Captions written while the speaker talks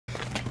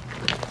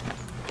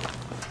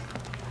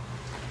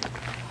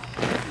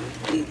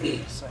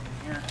a second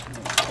here.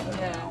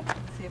 Yeah.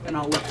 See if And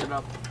I'll lift it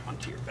up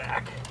onto your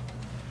back.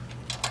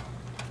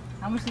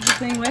 How much does this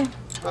thing weigh?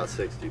 About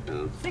 60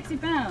 pounds. 60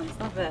 pounds,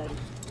 not bad.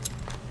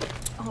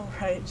 All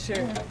right,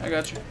 sure. I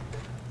got you.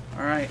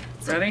 All right,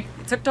 ready?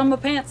 It took on my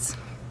pants.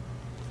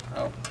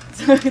 Oh.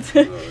 There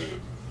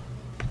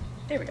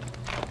we go.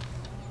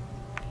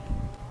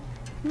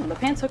 The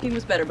pants hooking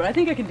was better, but I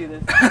think I can do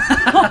this.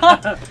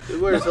 It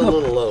wears a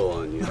little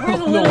low on you.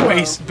 The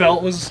waist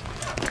belt was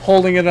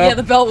holding it up. Yeah,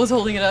 the belt was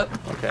holding it up.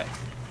 Okay.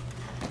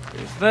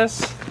 Here's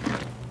this.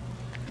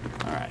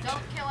 All right.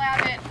 Don't kill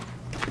Abbott.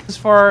 This is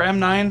for our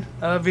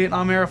M9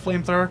 Vietnam era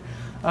flamethrower.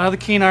 The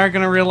key and I are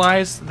going to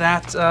realize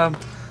that the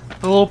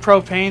little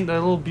propane, the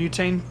little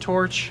butane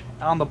torch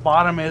on the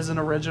bottom is an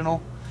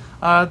original.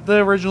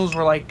 The originals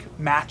were like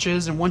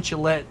matches, and once you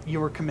lit, you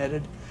were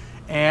committed.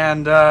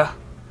 And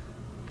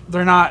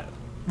they're not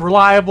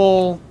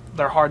reliable,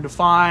 they're hard to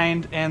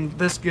find, and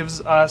this gives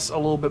us a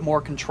little bit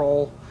more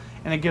control,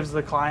 and it gives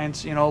the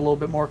clients, you know, a little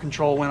bit more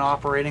control when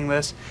operating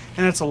this,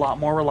 and it's a lot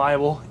more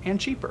reliable and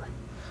cheaper.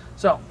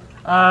 So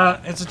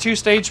it's a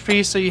two-stage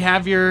piece, so you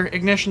have your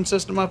ignition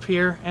system up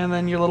here and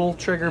then your little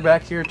trigger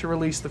back here to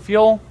release the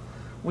fuel.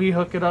 We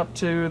hook it up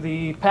to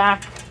the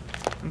pack,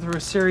 and through a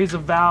series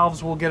of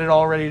valves we'll get it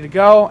all ready to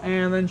go,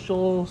 and then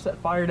she'll set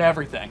fire to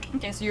everything.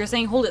 Okay, so you're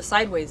saying hold it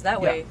sideways, that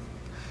way.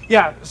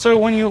 Yeah, so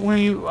when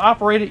you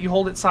operate it, you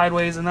hold it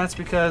sideways, and that's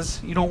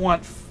because you don't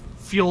want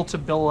fuel to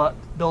build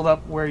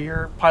up where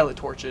your pilot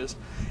torch is.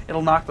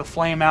 It'll knock the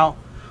flame out,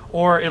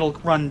 or it'll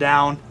run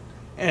down,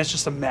 and it's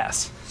just a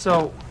mess.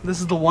 So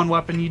this is the one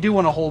weapon you do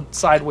want to hold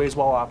sideways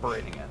while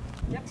operating it.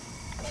 Yep.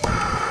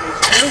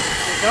 Stage 2,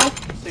 here we go.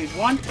 Stage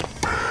 1,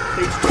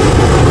 stage 2.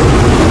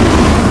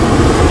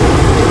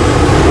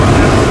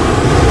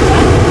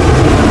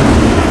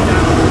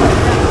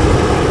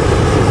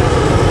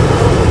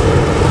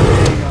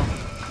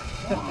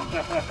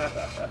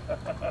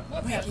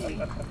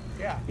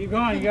 Yeah, keep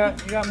going. You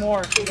got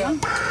more. You got...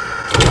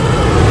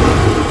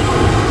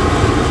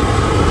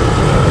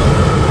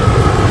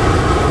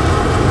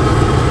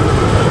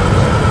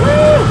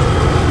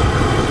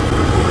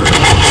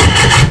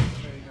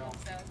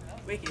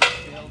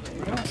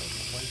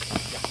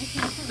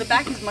 The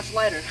back is much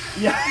lighter.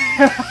 Yeah.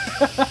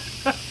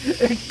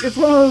 It's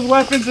one of those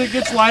weapons that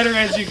gets lighter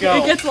as you go.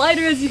 It gets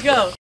lighter as you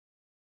go.